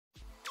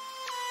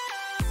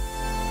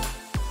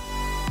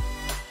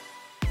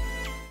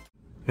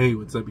Hey,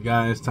 what's up you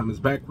guys? Time is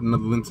back with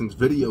another LinScents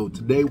video.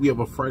 Today we have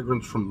a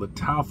fragrance from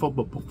Lattafa,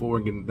 but before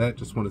I get into that,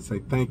 just want to say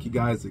thank you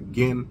guys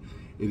again.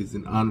 It is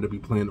an honor to be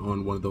playing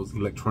on one of those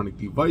electronic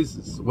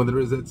devices, whether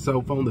it's that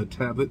cell phone, that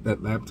tablet,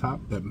 that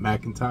laptop, that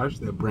Macintosh,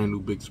 that brand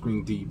new big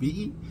screen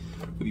TV.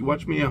 Whether you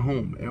watch me at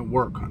home, at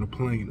work, on a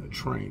plane, a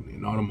train,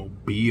 an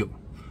automobile,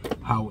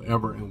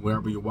 however and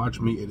wherever you watch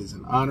me, it is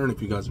an honor. And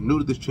if you guys are new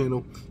to this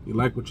channel, you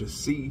like what you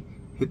see,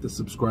 hit the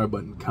subscribe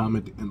button,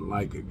 comment, and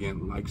like.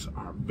 Again, likes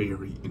are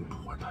very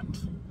important.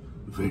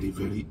 Very,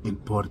 very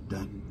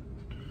important.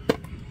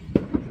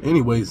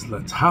 Anyways,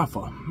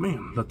 Lattafa.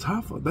 Man,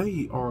 Lattafa,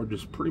 they are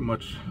just pretty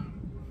much...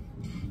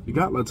 You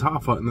got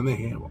Lattafa, and then they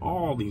have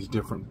all these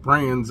different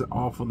brands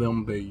off of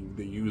them.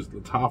 They use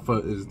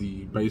Lattafa as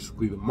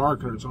basically the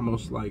marketer. It's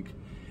almost like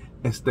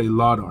Estee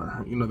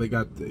Lauder. You know, they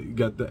got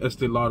the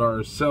Estee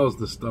Lauder sells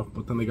the stuff,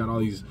 but then they got all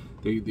these,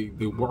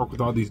 they work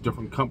with all these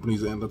different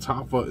companies, and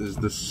Lattafa is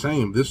the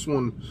same. This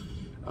one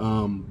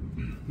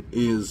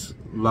is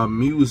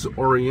LaMuse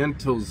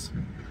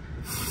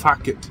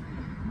Faqat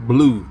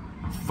Blue.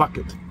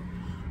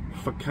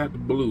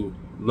 Faqat Blue.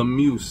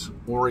 LaMuse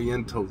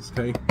Orientals,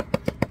 okay?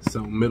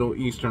 So Middle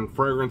Eastern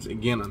fragrance.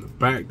 Again, on the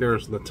back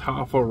there's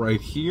Lattafa right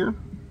here.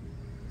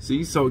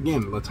 See, so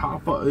again,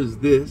 Lattafa is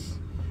this.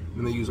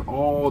 And they use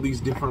all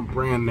these different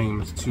brand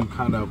names to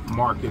kind of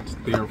market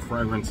their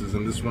fragrances.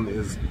 And this one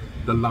is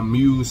the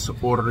LaMuse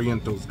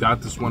Orientals.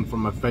 Got this one from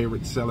my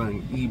favorite seller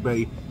in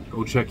eBay.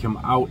 Go check him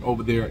out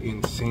over there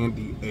in San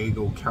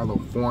Diego,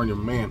 California.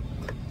 Man,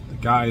 the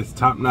guy is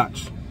top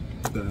notch.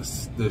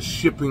 The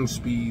shipping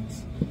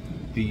speeds,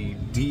 the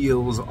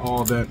deals,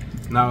 all that.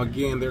 Now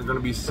again, there are going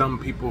to be some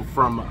people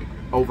from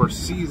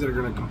overseas that are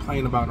going to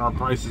complain about our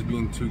prices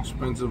being too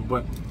expensive,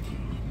 but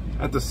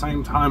at the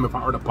same time, if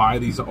I were to buy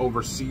these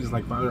overseas,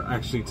 like if I were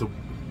actually to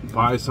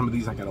buy some of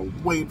these, I gotta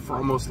wait for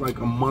almost like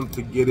a month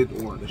to get it,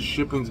 or the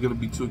shipping's gonna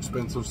be too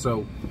expensive.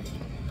 So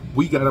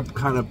we gotta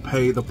kind of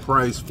pay the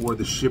price for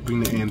the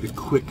shipping and the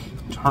quick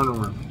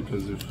turnaround.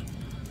 Because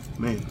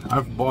man,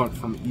 I've bought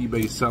from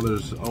eBay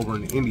sellers over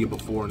in India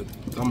before, and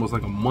it's almost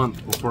like a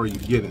month before you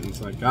get it. And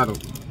it's like,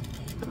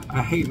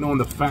 I hate knowing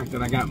the fact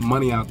that I got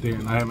money out there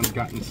and I haven't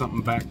gotten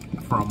something back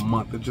for a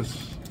month. It just,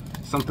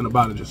 something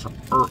about it just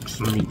irks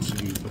me to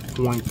the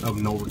point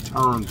of no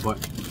return.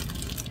 But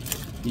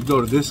you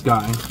go to this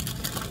guy,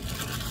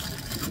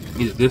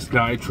 either this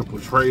guy, Triple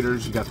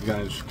Traders, you got the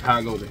guy in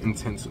Chicago, the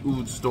Intense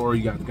Oud store,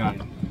 you got the guy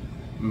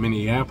in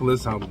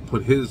Minneapolis. I'll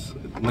put his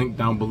link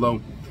down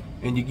below,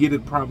 and you get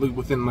it probably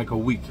within like a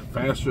week,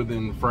 faster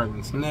than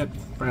Fragrance Net,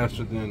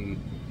 faster than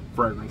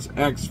Fragrance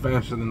X,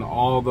 faster than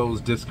all those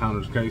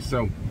discounters. Okay,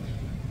 so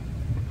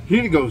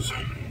here it goes.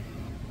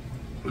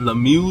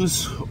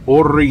 LaMuse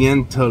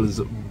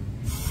Orientals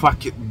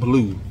Faqat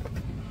Blue.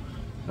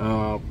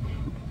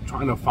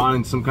 Trying to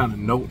find some kind of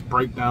note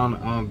breakdown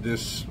on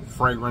this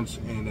fragrance,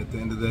 and at the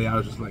end of the day I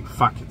was just like,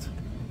 Faqat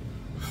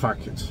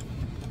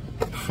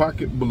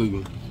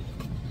Blue.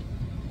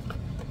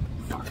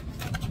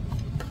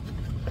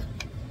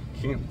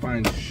 Can't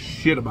find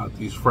shit about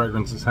these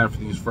fragrances, half of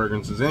these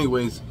fragrances.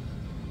 Anyways,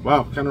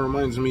 wow, kind of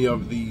reminds me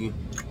of the,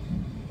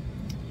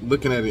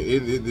 looking at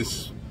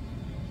it,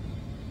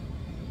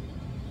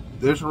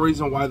 there's a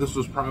reason why this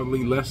was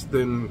probably less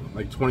than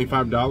like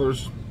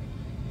 $25.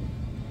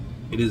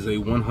 It is a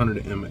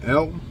 100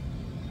 ml.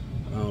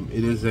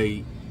 It is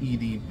a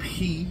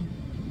EDP.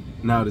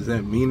 Now, does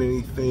that mean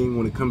anything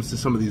when it comes to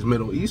some of these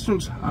Middle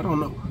Easterns? I don't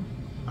know.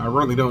 I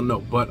really don't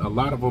know. But a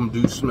lot of them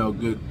do smell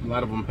good. A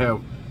lot of them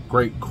have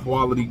great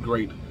quality,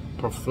 great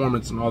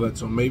performance and all that.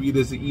 So maybe it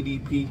is an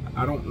EDP.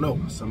 I don't know.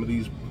 Some of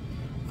these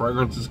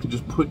fragrances could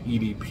just put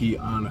EDP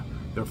on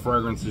their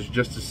fragrances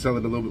just to sell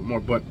it a little bit more.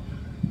 But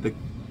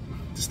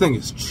this thing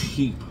is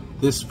cheap.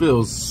 This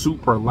feels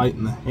super light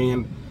in the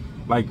hand.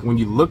 Like when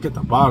you look at the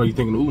bottle, you're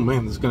thinking, "Ooh,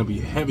 man, this is gonna be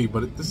heavy."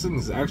 But this thing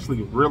is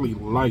actually really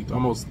light,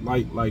 almost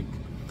light like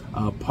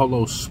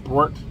Polo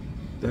Sport,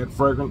 that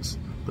fragrance.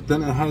 But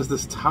then it has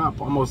this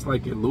top, almost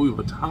like a Louis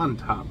Vuitton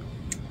top.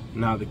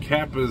 Now the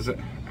cap is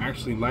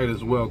actually light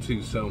as well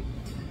too. So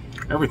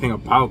everything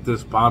about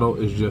this bottle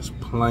is just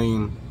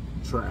plain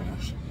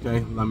trash.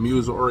 Okay,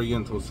 LaMuse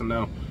Oriental. So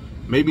now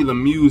maybe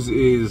LaMuse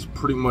is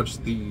pretty much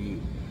the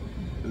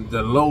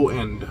low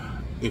end,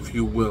 if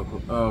you will,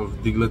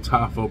 of the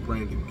Lattafa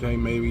branding. Okay,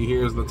 maybe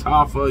here's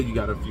Lattafa, you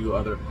got a few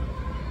other,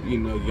 you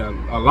know, you got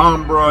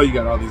Alhambra, you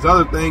got all these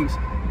other things,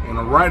 and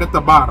right at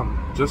the bottom,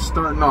 just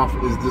starting off,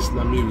 is this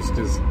LaMuse.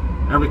 Because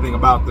everything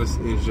about this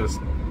is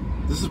just,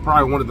 this is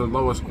probably one of the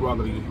lowest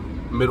quality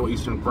Middle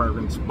Eastern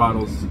fragrance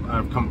bottles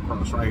I've come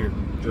across right here.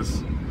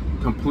 Just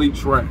complete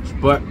trash.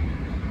 But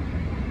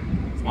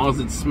as long as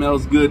it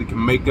smells good, it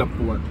can make up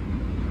for it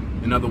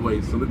in other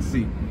ways. So let's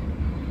see.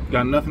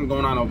 Got nothing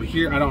going on over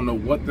here. I don't know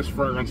what this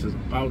fragrance is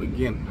about.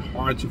 Again,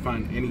 hard to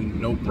find any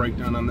note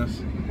breakdown on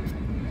this.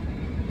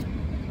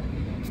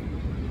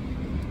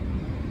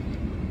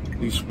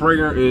 The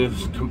sprayer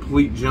is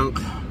complete junk.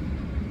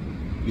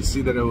 You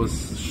see that it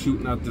was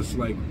shooting out this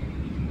like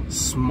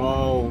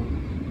small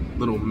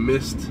little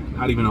mist,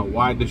 not even a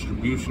wide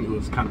distribution. It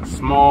was kind of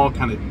small,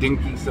 kind of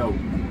dinky. So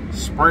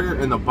sprayer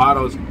in the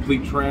bottle is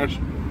complete trash.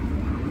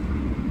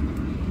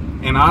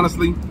 And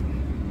honestly,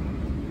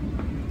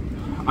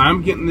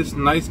 I'm getting this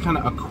nice kind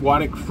of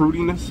aquatic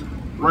fruitiness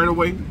right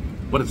away,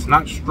 but it's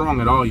not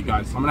strong at all, you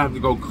guys. So I'm gonna have to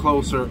go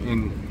closer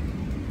and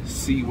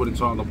see what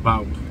it's all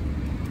about.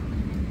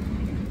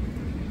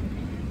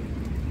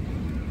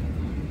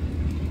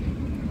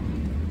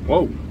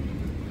 Whoa.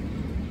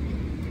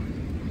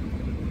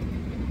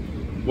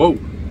 Whoa.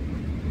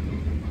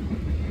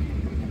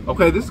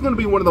 Okay, this is going to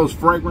be one of those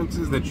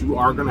fragrances that you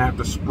are going to have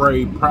to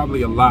spray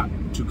probably a lot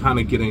to kind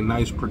of get a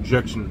nice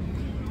projection.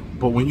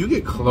 But when you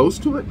get close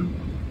to it,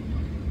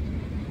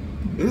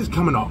 it is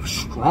coming off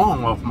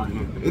strong off my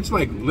hand. It's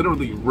like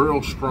literally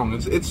real strong.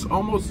 It's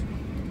almost...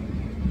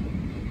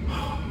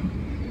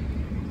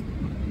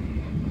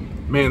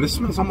 Man, this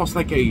smells almost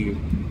like a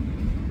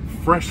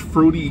fresh,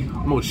 fruity,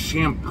 almost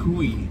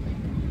shampoo-y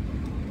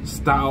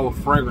style of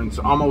fragrance.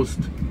 Almost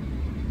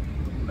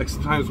like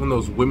sometimes when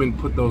those women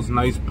put those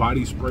nice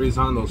body sprays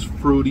on, those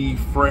fruity,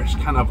 fresh,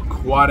 kind of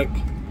aquatic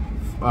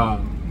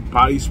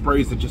body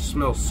sprays that just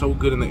smell so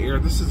good in the air.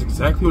 This is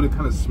exactly what it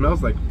kind of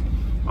smells like.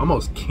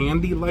 Almost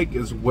candy-like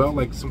as well,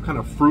 like some kind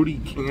of fruity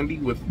candy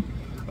with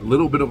a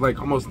little bit of like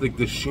almost like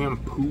the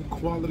shampoo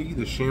quality,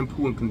 the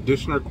shampoo and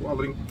conditioner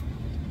quality.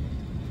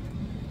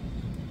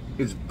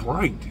 It's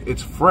bright,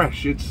 it's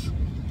fresh, it's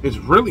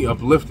really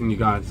uplifting, you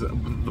guys.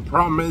 The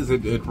problem is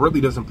it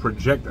really doesn't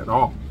project at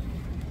all.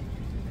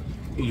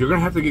 You're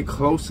gonna have to get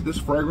close to this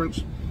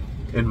fragrance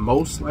and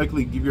most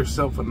likely give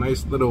yourself a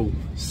nice little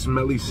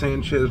smelly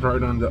Sanchez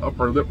right on the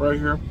upper lip right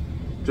here,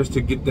 just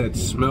to get that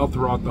smell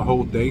throughout the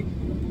whole day.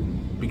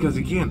 Because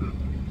again,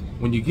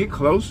 when you get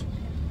close,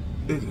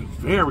 it's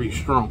very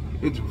strong.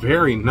 It's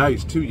very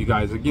nice too, you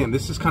guys. Again,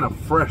 this is kind of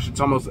fresh. It's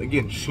almost,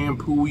 again,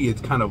 shampoo-y.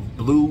 It's kind of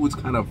blue. It's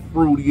kind of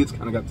fruity. It's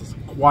kind of got this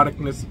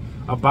aquaticness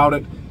about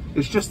it.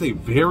 It's just a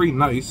very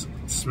nice,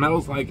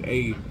 smells like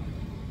a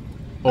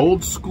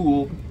old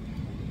school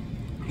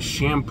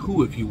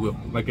shampoo, if you will.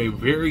 Like a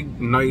very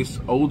nice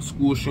old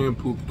school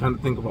shampoo. If you kind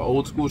of think of an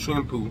old school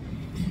shampoo,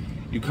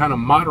 you kind of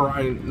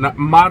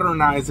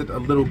modernize it a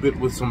little bit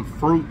with some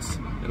fruits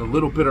and a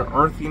little bit of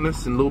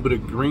earthiness and a little bit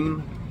of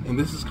green. And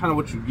this is kind of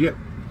what you get.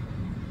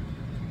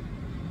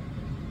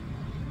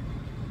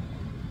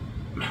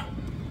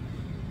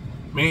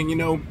 Man, you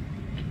know,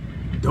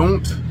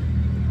 don't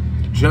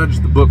judge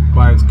the book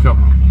by its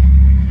cover.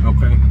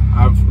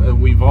 Okay?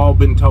 We've all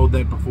been told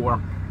that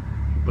before.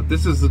 But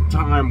this is a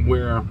time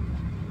where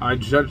I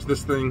judge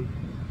this thing.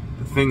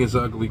 The thing is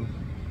ugly.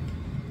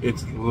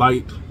 It's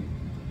light.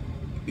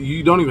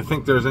 You don't even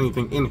think there's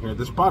anything in here.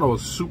 This bottle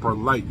is super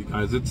light, you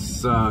guys. It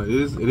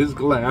is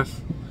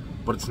glass,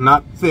 but it's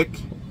not thick.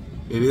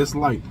 It is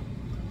light.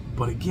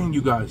 But again,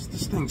 you guys,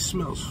 this thing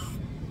smells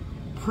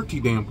pretty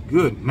damn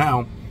good.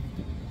 Now,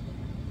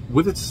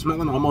 with it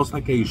smelling almost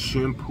like a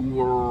shampoo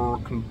or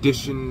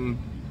condition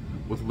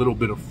with a little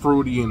bit of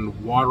fruity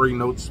and watery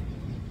notes,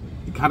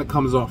 it kind of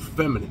comes off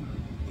feminine.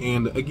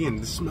 And again,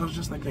 this smells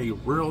just like a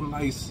real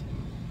nice,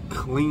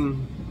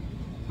 clean,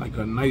 like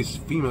a nice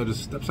female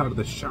just steps out of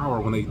the shower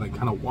when they like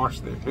kind of wash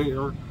their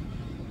hair.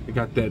 They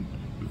got that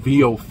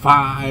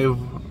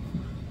VO5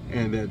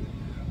 and that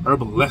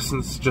herbal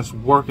essence just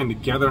working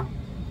together.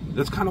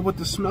 That's kind of what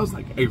this smells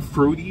like. A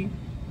fruity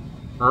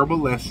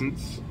herbal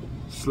essence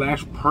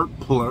slash Perk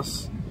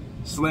Plus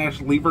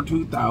slash Lever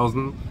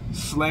 2000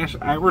 slash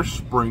Irish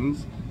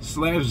Springs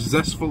slash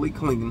Zestfully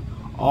Clean.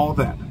 All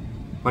that.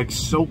 Like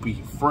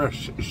soapy,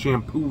 fresh,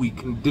 shampoo-y,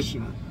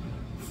 conditioner,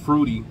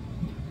 fruity,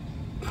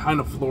 kind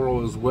of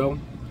floral as well,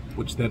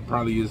 which that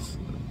probably is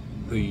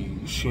the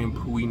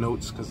shampoo-y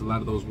notes, because a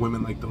lot of those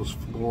women like those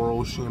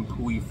floral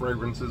shampoo-y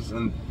fragrances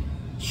and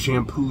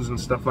shampoos and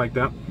stuff like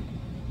that.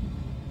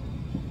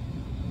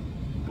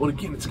 But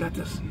again, it's got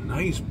this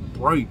nice,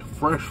 bright,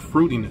 fresh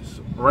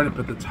fruitiness right up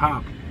at the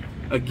top.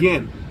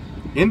 Again,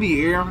 in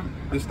the air,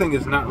 this thing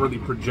is not really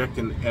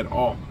projecting at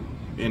all.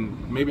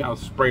 And maybe I'll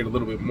spray it a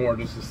little bit more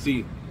just to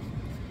see.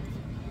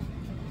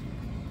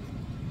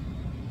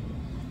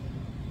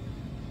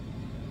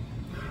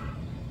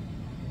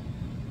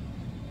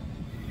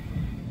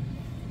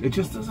 It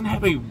just doesn't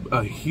have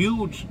a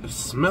huge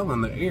smell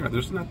in the air.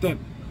 There's not that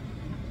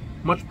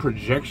much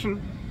projection.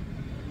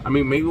 I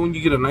mean, maybe when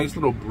you get a nice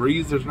little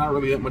breeze, there's not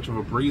really that much of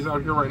a breeze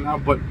out here right now,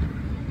 but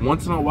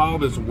once in a while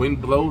this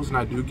wind blows and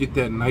I do get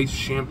that nice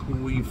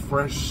shampoo-y,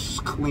 fresh,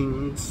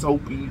 clean,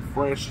 soapy,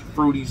 fresh,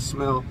 fruity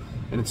smell.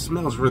 And it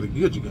smells really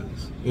good, you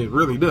guys. It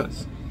really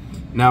does.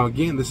 Now,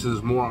 again, this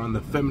is more on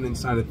the feminine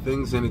side of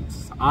things, and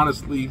it's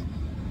honestly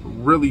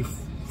really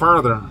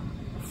further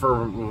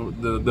for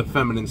the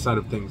feminine side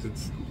of things.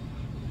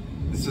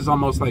 This is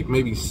almost like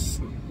maybe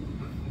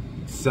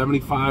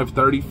 75,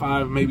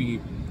 35, maybe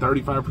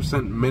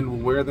 35% men will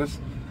wear this.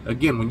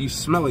 Again, when you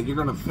smell it, you're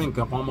going to think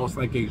of almost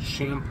like a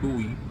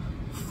shampoo-y,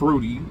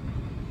 fruity,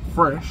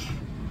 fresh,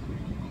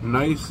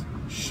 nice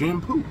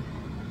shampoo.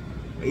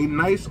 A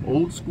nice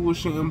old school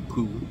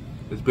shampoo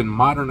that's been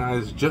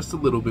modernized just a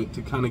little bit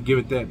to kind of give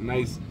it that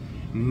nice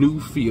new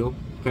feel,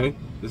 okay?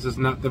 This is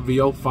not the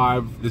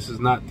VO5, this is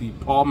not the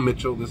Paul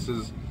Mitchell, this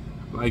is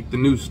like the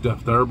new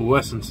stuff, the herbal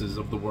essences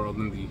of the world,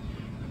 and the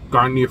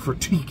Garnier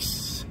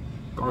Fructis,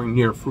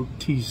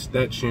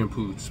 that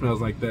shampoo. It smells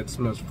like that,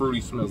 smells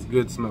fruity, smells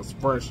good, smells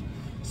fresh,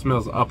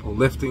 smells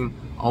uplifting.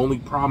 Only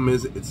problem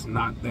is it's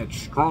not that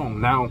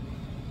strong. Now,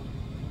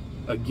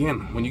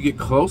 again, when you get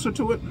closer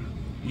to it,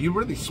 you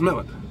really smell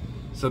it.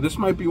 So this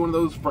might be one of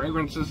those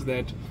fragrances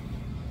that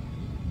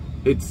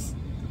it's,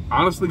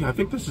 honestly, I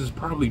think this is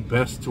probably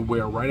best to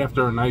wear right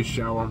after a nice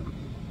shower.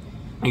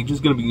 You're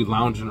just gonna be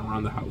lounging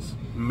around the house.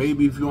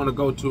 Maybe if you want to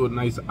go to a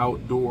nice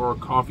outdoor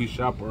coffee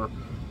shop or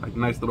like a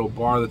nice little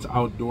bar that's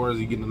outdoors,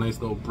 you get a nice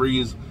little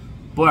breeze.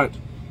 But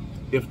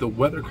if the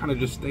weather kind of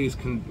just stays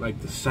like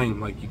the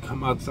same, like you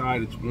come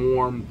outside, it's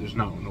warm, there's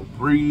no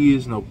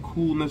breeze, no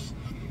coolness,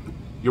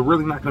 you're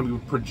really not going to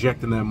be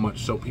projecting that much.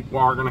 So people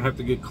are going to have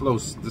to get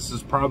close. This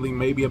is probably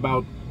maybe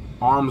about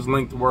arm's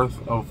length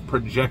worth of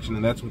projection,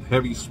 and that's with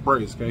heavy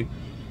sprays, okay?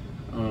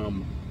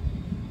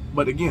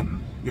 But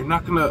again, you're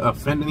not going to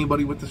offend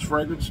anybody with this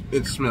fragrance.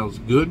 It smells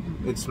good,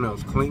 it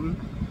smells clean.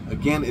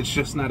 Again, it's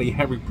just not a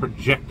heavy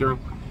projector,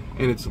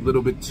 and it's a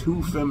little bit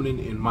too feminine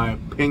in my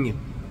opinion.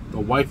 The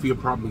wifey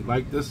will probably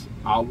like this.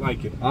 I'll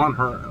like it on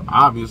her.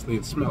 Obviously,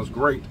 it smells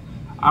great.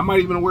 I might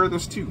even wear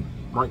this too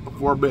right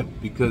before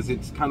bed, because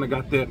it's kind of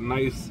got that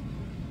nice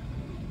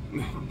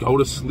go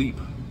to sleep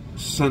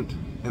scent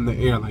in the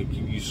air. Like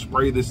you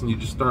spray this and you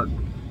just start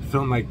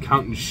feeling like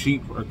counting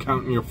sheep or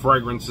counting your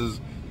fragrances,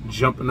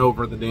 jumping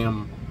over the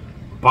damn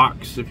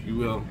box, if you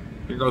will.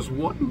 Here goes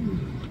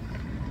 1,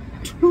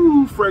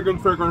 2,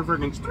 fragrance,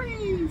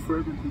 3,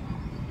 fragrance.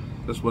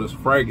 That's what us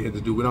frag heads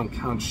do. We don't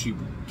count sheep,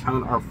 we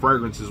count our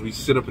fragrances. We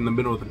sit up in the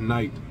middle of the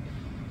night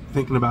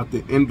thinking about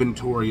the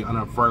inventory on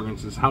our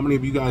fragrances. How many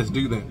of you guys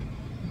do that?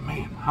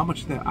 Man, how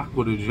much of that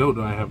Aqua de Joe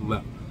do I have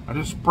left? I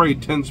just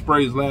sprayed 10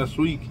 sprays last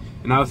week,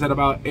 and I was at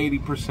about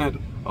 80%.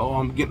 Oh,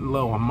 I'm getting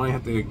low. I might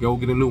have to go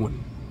get a new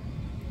one.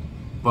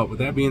 But with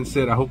that being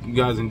said, I hope you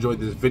guys enjoyed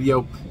this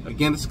video.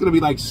 Again, it's going to be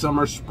like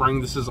summer,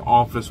 spring. This is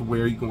office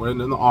wear. You can wear it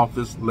in the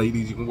office.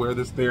 Ladies, you can wear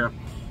this there.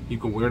 You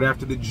can wear it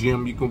after the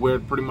gym. You can wear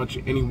it pretty much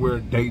anywhere,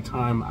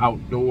 daytime,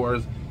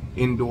 outdoors,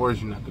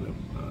 indoors. You're not going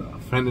to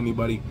offend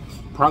anybody.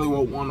 Probably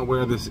won't want to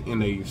wear this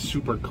in a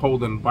super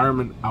cold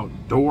environment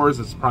outdoors.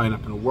 It's probably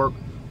not going to work.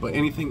 But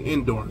anything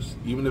indoors,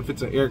 even if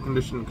it's an air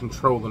conditioned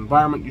controlled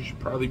environment, you should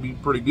probably be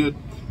pretty good.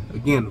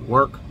 Again,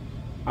 work,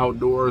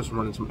 outdoors,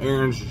 running some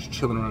errands, just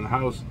chilling around the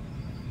house.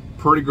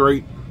 Pretty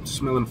great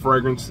smelling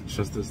fragrance. It's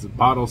just as the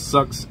bottle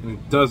sucks and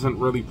it doesn't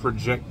really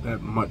project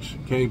that much.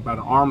 Okay, about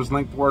an arm's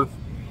length worth,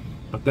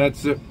 but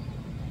that's it.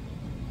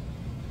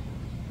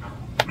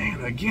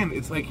 Man, again,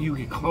 it's like you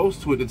get close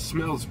to it, it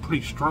smells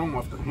pretty strong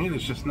off the hand.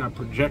 It's just not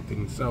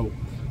projecting. So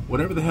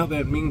whatever the hell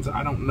that means,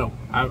 I don't know.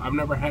 I've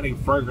never had a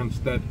fragrance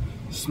that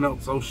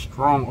smelled so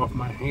strong off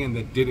my hand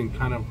that didn't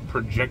kind of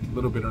project a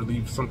little bit or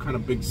leave some kind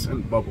of big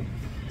scent bubble.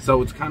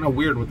 So it's kind of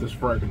weird with this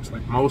fragrance.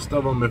 Like most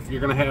of them, if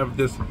you're gonna have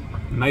this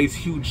nice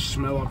huge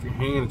smell off your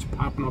hand, it's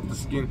popping off the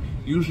skin,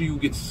 usually you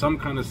get some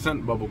kind of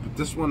scent bubble. But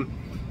this one,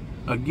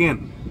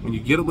 again, when you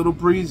get a little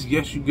breeze,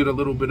 yes, you get a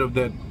little bit of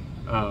that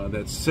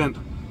that scent,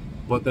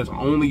 but that's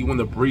only when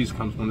the breeze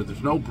comes. When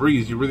there's no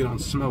breeze, you really don't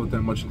smell it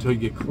that much until you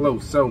get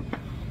close. So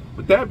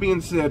with that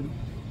being said,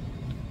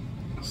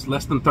 it's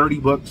less than 30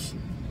 bucks.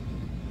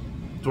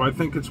 Do I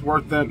think it's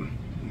worth that?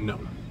 No.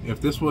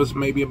 If this was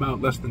maybe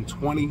about less than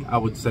 20, I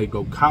would say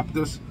go cop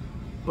this.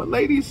 But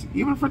ladies,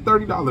 even for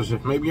 $30,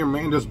 if maybe your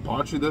man just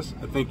bought you this,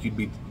 I think you'd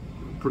be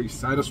pretty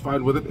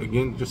satisfied with it.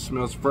 Again, it just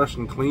smells fresh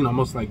and clean,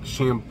 almost like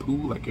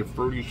shampoo, like a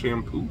fruity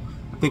shampoo.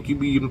 I think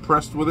you'd be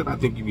impressed with it. I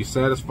think you'd be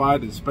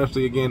satisfied,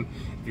 especially, again,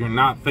 if you're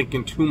not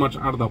thinking too much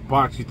out of the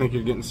box. You think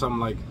you're getting something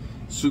like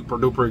super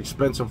duper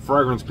expensive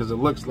fragrance because it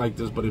looks like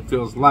this, but it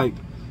feels light.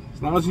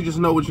 As long as you just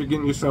know what you're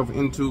getting yourself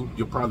into,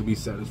 you'll probably be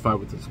satisfied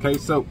with this. Okay,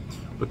 so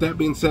with that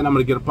being said, I'm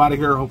going to get up out of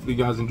here. Hopefully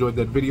you guys enjoyed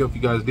that video. If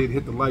you guys did,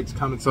 hit the likes,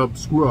 comment,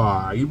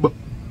 subscribe.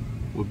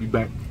 We'll be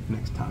back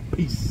next time.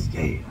 Peace.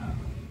 Yeah.